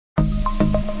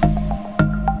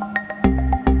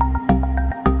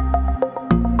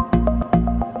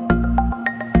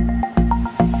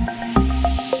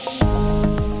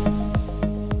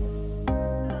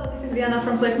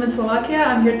Placement Slovakia.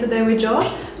 I'm here today with Josh,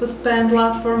 who spent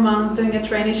last 4 months doing a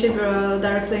traineeship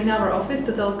directly in our office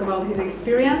to talk about his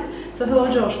experience. So hello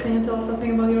Josh, can you tell us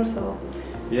something about yourself?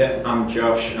 Yeah, I'm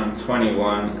Josh, I'm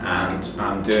 21 and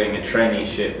I'm doing a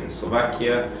traineeship in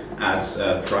Slovakia as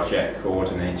a project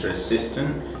coordinator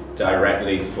assistant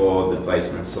directly for the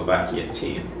Placement Slovakia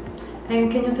team. And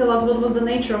can you tell us what was the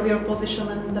nature of your position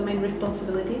and the main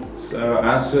responsibilities? So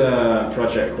as a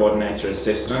project coordinator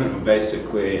assistant,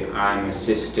 basically I'm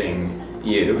assisting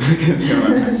you because you're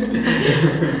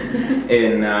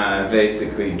in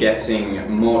basically getting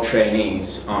more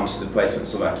trainees onto the Placement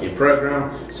Slovakia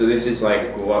program. So this is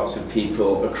like lots of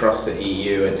people across the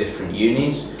EU at different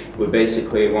unis. We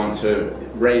basically want to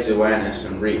raise awareness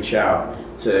and reach out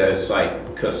to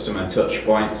like customer touch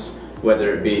points,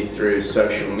 whether it be through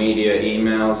social media,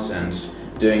 emails, and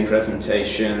doing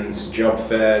presentations, job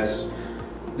fairs.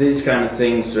 These kind of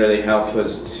things really help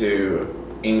us to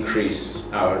increase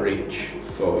our reach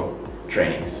for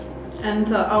trainees.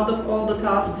 And out of all the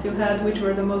tasks you had, which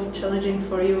were the most challenging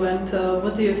for you, and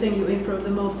what do you think you improved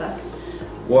the most at?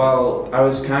 Well, I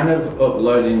was kind of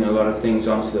uploading a lot of things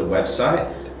onto the website,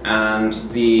 and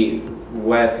the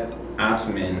web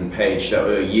admin page that we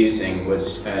were using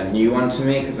was a new one to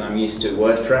me because I'm used to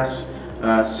WordPress.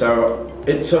 So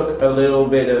it took a little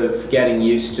bit of getting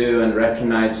used to and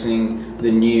recognizing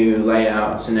the new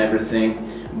layouts and everything.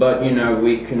 But you know,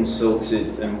 we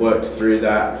consulted and worked through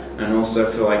that, and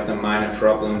also for like the minor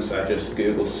problems I just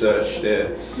Google searched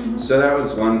it. So that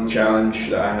was one challenge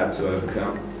that I had to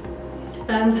overcome.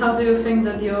 And how do you think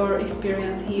that your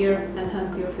experience here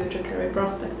enhanced your future career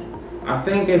prospects? I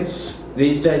think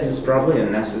these days it's probably a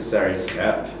necessary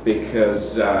step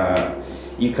because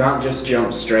you can't just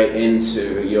jump straight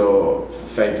into your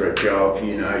favorite job,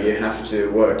 you know, you have to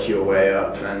work your way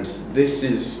up, and this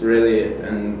is really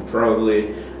and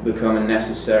probably become a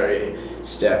necessary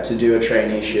step to do a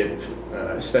traineeship,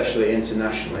 especially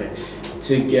internationally,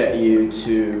 to get you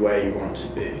to where you want to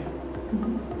be.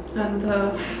 And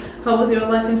how was your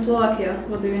life in Slovakia?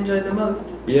 What do you enjoy the most?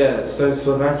 Yeah, so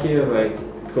Slovakia, like,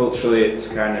 culturally it's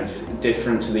kind of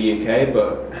different to the UK,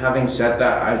 but having said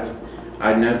that,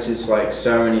 I noticed like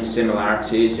so many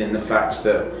similarities in the fact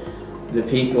that the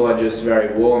people are just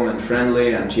very warm and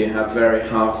friendly, and you have very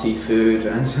hearty food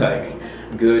and like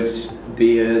good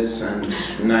beers and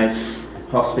nice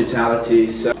hospitality.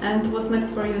 So. And what's next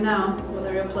for you now? What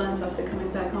are your plans after coming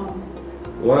back home?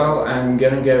 Well, I'm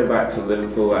gonna go back to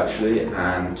Liverpool actually,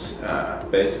 and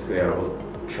basically I will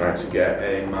try to get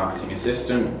a marketing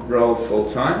assistant role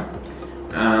full-time,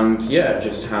 and yeah,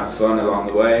 just have fun along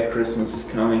the way. Christmas is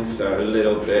coming, so a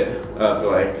little bit of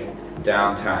like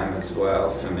downtime as well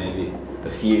for maybe a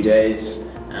few days,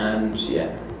 and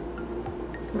yeah.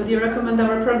 Would you recommend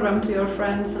our program to your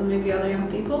friends and maybe other young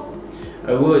people?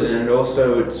 I would, and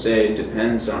also would say it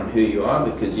depends on who you are,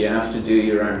 because you have to do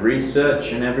your own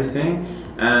research and everything,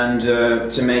 and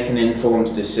to make an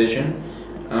informed decision.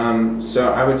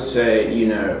 So I would say, you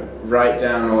know, write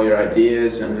down all your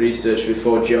ideas and research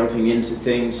before jumping into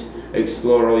things,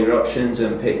 explore all your options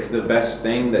and pick the best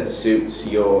thing that suits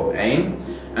your aim,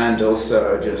 and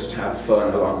also just have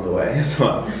fun along the way as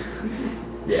well.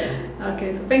 Yeah.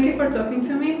 Okay, so thank you for talking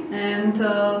to me, and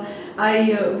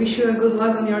I wish you a good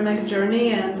luck on your next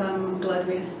journey, and I'm glad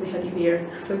we had you here.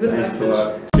 So good luck. Thanks a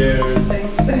lot. Cheers.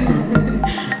 Thank you.